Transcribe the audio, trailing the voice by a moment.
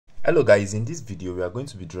Hello guys, in this video we are going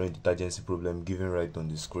to be drawing the tangency problem given right on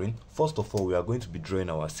the screen. First of all, we are going to be drawing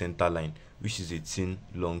our center line, which is a thin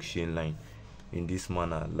long chain line in this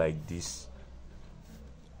manner, like this.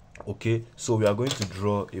 Okay, so we are going to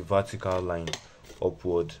draw a vertical line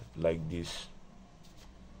upward like this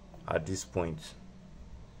at this point.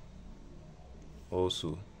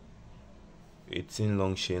 Also a thin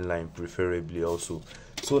long chain line preferably also.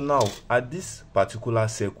 So now at this particular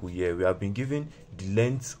circle here, we have been given the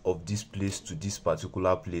length of this place to this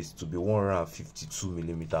particular place to be 152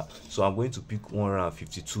 millimeter. So I'm going to pick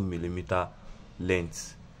 152 millimeter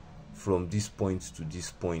length from this point to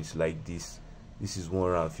this point like this. This is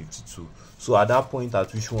 152. So at that point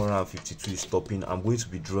at which 152 is stopping, I'm going to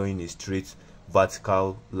be drawing a straight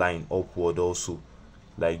vertical line upward also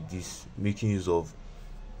like this, making use of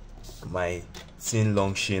my thin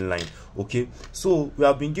long chain line. Okay, so we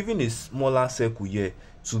have been given a smaller circle here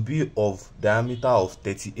to be of diameter of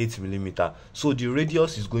 38 millimeter. So the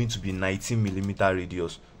radius is going to be 19 millimeter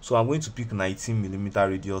radius. So I'm going to pick 19 millimeter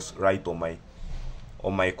radius right on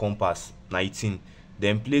my compass, 19.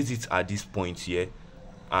 Then place it at this point here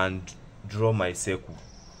and draw my circle.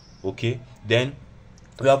 Okay, then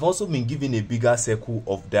we have also been given a bigger circle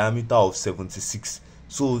of diameter of 76.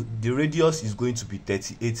 So the radius is going to be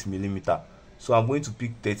 38 millimeter. So I'm going to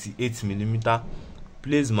pick 38 millimeter,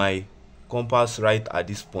 place my compass right at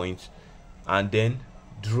this point, and then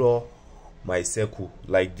draw my circle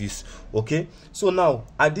like this. Okay, so now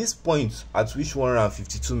at this point at which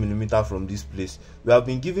 152 millimeter from this place, we have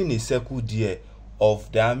been given a circle there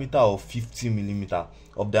of diameter of 50 millimeter,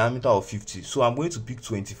 of diameter of 50. So I'm going to pick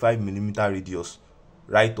 25 millimeter radius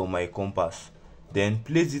right on my compass, then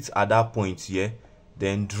place it at that point here,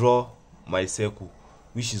 then draw my circle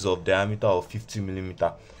which is of diameter of 50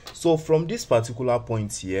 millimeter. So from this particular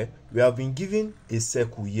point here, we have been given a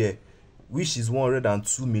circle here which is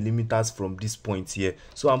 102 millimeters from this point here.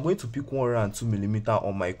 So I'm going to pick 102 millimeter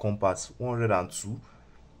on my compass, 102,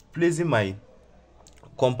 placing my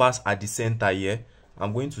compass at the center here.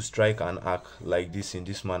 I'm going to strike an arc like this in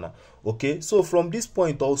this manner. Okay, so from this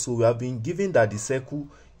point also, we have been given that the circle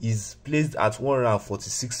is placed at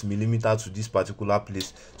 146 millimeter to this particular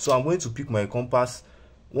place. So I'm going to pick my compass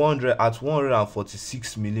at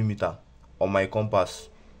 146 millimeter on my compass,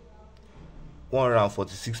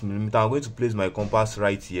 146 millimeter. I'm going to place my compass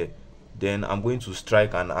right here, then I'm going to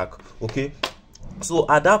strike an arc. Okay, so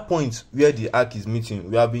at that point where the arc is meeting,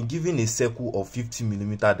 we have been given a circle of 50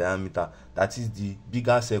 millimeter diameter. That is, the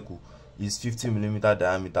bigger circle is 50 millimeter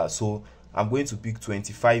diameter. So I'm going to pick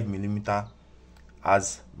 25 millimeter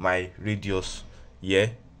as my radius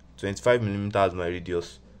here, 25 millimeter as my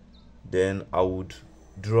radius. Then I would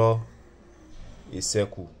draw a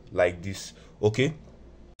circle like this. Okay,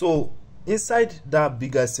 so inside that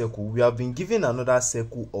bigger circle, we have been given another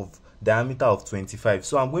circle of diameter of 25.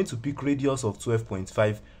 So I'm going to pick radius of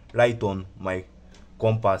 12.5 right on my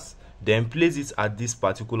compass, then place it at this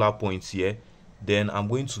particular point here. Then I'm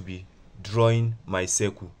going to be drawing my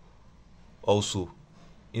circle also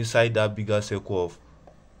inside that bigger circle of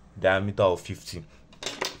diameter of 50.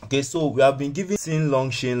 Okay, so we have been given thin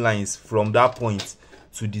long chain lines from that point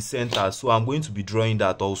to the center. So I'm going to be drawing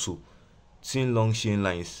that also, thin long chain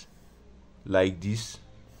lines like this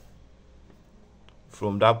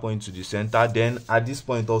from that point to the center. Then at this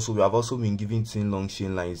point also, we have also been given thin long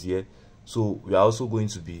chain lines here. So we are also going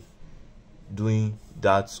to be doing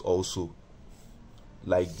that also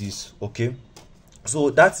like this. Okay, so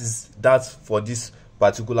that is that for this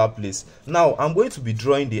particular place. Now I'm going to be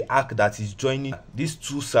drawing the arc that is joining these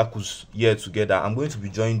two circles here together. I'm going to be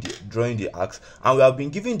drawing the arcs, and we have been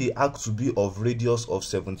given the arc to be of radius of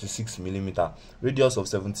 76 millimeter, radius of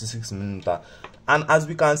 76 millimeter. And as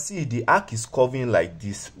we can see, the arc is curving like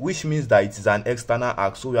this, which means that it is an external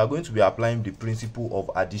arc. So we are going to be applying the principle of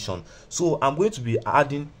addition. So I'm going to be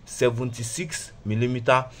adding 76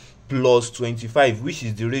 millimeter plus 25, which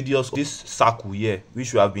is the radius of this circle here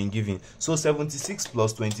which we have been given. So 76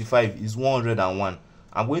 plus 25 is 101.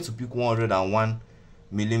 I'm going to pick 101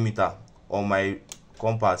 millimeter on my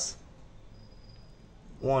compass,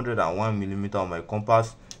 101 millimeter on my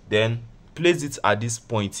compass, then place it at this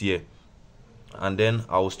point here, and then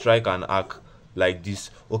I will strike an arc like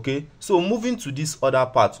this. Okay, so moving to this other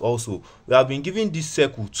part also, we have been given this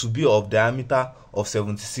circle to be of diameter of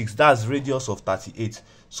 76, that's radius of 38.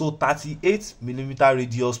 So 38 millimeter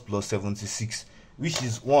radius plus 76, which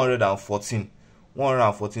is 114.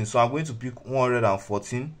 So I'm going to pick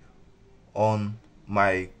 114 on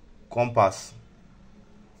my compass,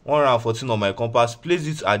 114 on my compass, place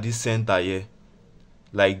it at this center here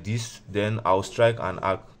like this, then I'll strike an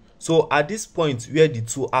arc. So at this point where the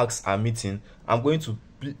two arcs are meeting, I'm going to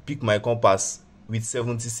pick my compass with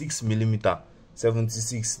 76 millimeter,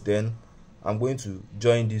 76. Then I'm going to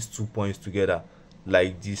join these 2 points together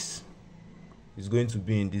like this. It's going to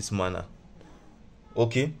be in this manner.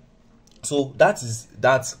 Okay, so that is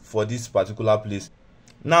that for this particular place.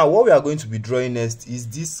 Now what we are going to be drawing next is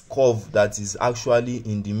this curve that is actually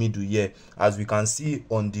in the middle here, as we can see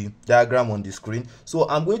on the diagram on the screen. So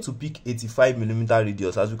I'm going to pick 85 millimeter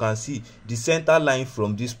radius. As you can see, the center line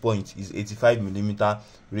from this point is 85 millimeter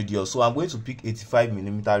radius. So I'm going to pick 85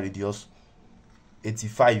 millimeter radius,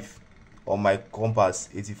 85 on my compass,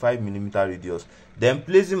 85 millimeter radius. Then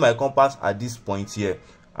placing my compass at this point here,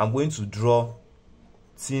 I'm going to draw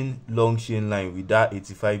thin long chain line with that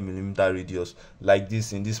 85 millimeter radius like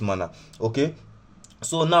this, in this manner. Okay,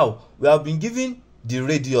 so now we have been given the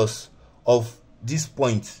radius of this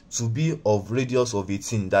point to be of radius of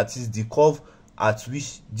 18. That is the curve at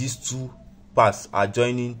which these two parts are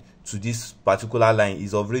joining to this particular line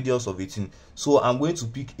is of radius of 18. So I'm going to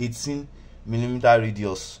pick 18 millimeter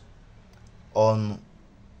radius on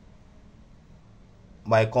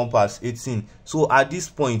my compass, 18. So at this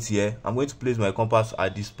point here, I'm going to place my compass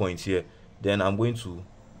at this point here. Then I'm going to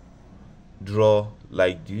draw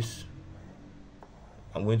like this.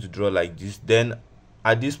 I'm going to draw like this. Then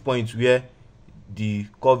at this point where the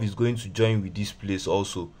curve is going to join with this place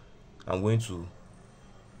also, I'm going to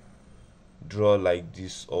draw like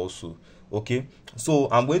this also. Okay, so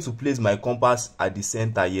I'm going to place my compass at the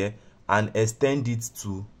center here and extend it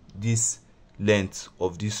to this length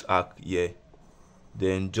of this arc here.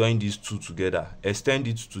 Then join these two together, extend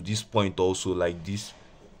it to this point also like this,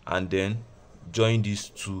 and then join these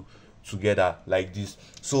two together like this.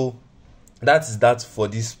 So that is that for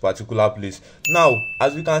this particular place. Now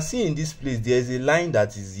as we can see in this place, there is a line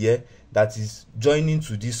that is here that is joining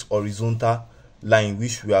to this horizontal line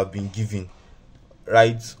which we have been given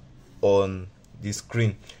right on the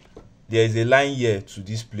screen. There is a line here to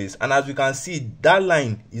this place, and as we can see, that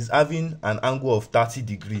line is having an angle of 30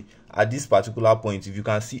 degrees at this particular point, if you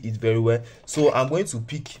can see it very well. So I'm going to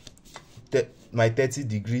pick my 30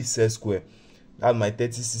 degrees set square, that's my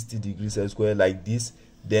 60 degrees set square like this.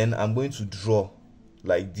 Then I'm going to draw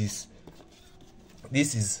like this.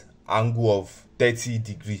 This is angle of 30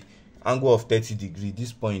 degree, angle of 30 degree.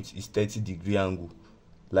 This point is 30 degree angle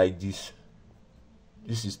like this.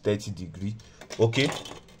 This is 30 degree. Okay,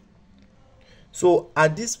 so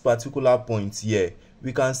at this particular point here,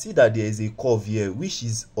 we can see that there is a curve here which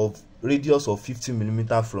is of radius of 50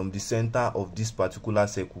 millimeter from the center of this particular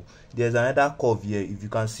circle. There's another curve here, if you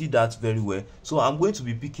can see that very well. So I'm going to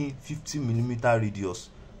be picking 50 millimeter radius.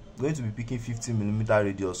 I'm going to be picking 50 millimeter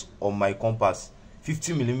radius on my compass.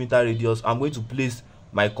 50 millimeter radius. I'm going to place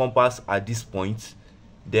my compass at this point.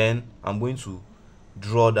 Then I'm going to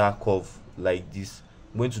draw that curve like this.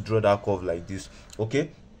 I'm going to draw that curve like this. Okay,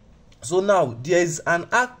 so now there is an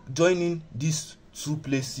arc joining these two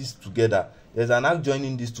places together. There's an arc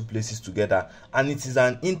joining these two places together, and it is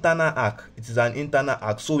an internal arc. It is an internal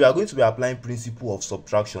arc. So we are going to be applying principle of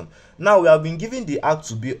subtraction. Now we have been given the arc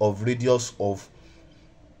to be of radius of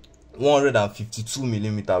 152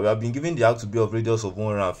 millimeter. We have been given the arc to be of radius of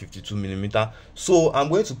 152 millimeter. So I'm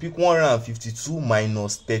going to pick 152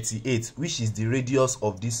 minus 38, which is the radius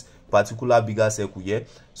of this particular bigger circle here.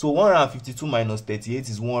 So 152 minus 38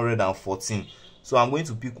 is 114. So I'm going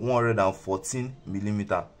to pick 114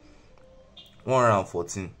 millimeter.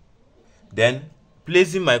 114. Then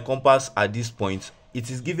placing my compass at this point, it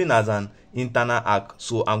is given as an internal arc.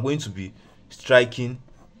 So I'm going to be striking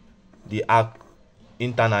the arc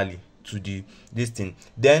internally to this thing.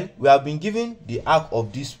 Then we have been given the arc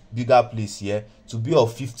of this bigger place here to be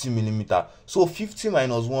of 50 millimeter. So 50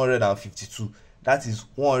 minus 152, that is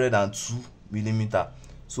 102 millimeter.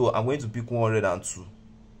 So I'm going to pick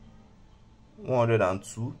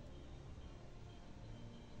 102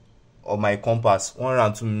 on my compass,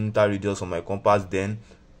 102 millimeter radius on my compass. Then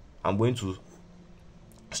I'm going to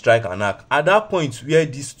strike an arc at that point where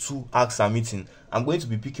these two arcs are meeting. I'm going to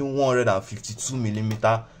be picking 152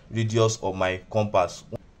 millimeter radius of my compass.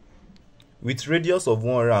 With radius of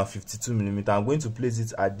 152 millimeter, I'm going to place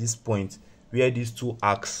it at this point where these two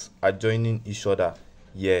arcs are joining each other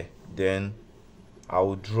here. Then I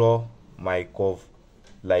will draw my curve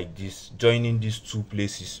like this, joining these two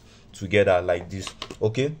places together like this.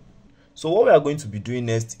 Okay, so what we are going to be doing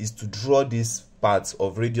next is to draw this part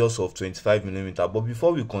of radius of 25 millimeter. But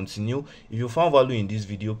before we continue, if you found value in this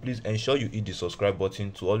video, please ensure you hit the subscribe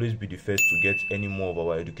button to always be the first to get any more of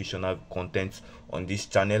our educational content on this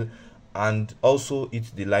channel, and also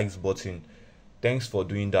hit the likes button. Thanks for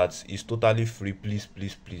doing that. It's totally free. Please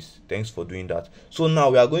thanks for doing that. So now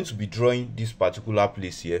we are going to be drawing this particular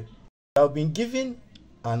place here. We have been given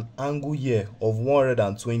an angle here of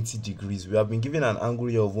 120 degrees. We have been given an angle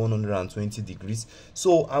here of 120 degrees.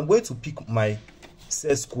 So I'm going to pick my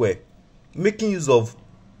set square, making use of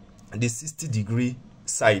the 60-degree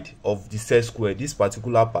side of the set square, this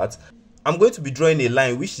particular part. I'm going to be drawing a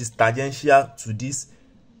line which is tangential to this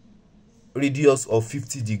radius of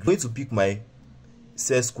 50 degrees. I'm going to pick my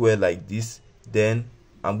set square like this, then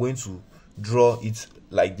I'm going to draw it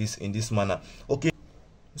like this, in this manner. Okay,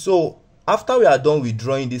 so after we are done with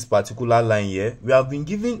drawing this particular line here, we have been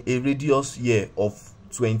given a radius here of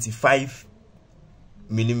 25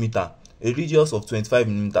 millimeter, a radius of 25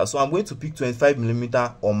 millimeter. So I'm going to pick 25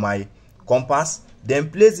 millimeter on my compass, then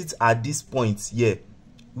place it at this point here,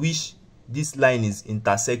 which this line is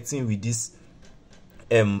intersecting with this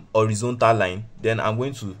horizontal line. Then I'm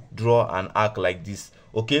going to draw an arc like this.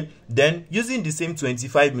 Okay, then using the same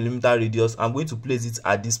 25 millimeter radius, I'm going to place it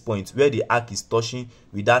at this point where the arc is touching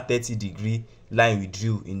with that 30-degree line we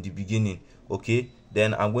drew in the beginning. Okay,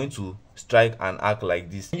 then I'm going to strike an arc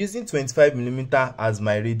like this using 25 millimeter as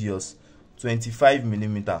my radius, 25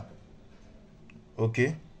 millimeter.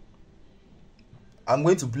 Okay, I'm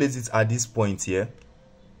going to place it at this point here,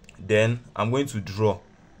 then I'm going to draw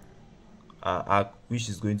an arc which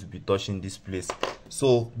is going to be touching this place.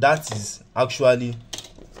 So that is actually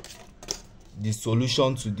the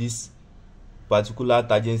solution to this particular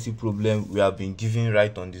tangency problem we have been given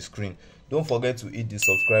right on the screen. Don't forget to hit the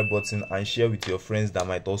subscribe button and share with your friends that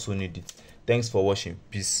might also need it. Thanks for watching.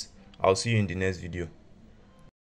 Peace. I'll see you in the next video.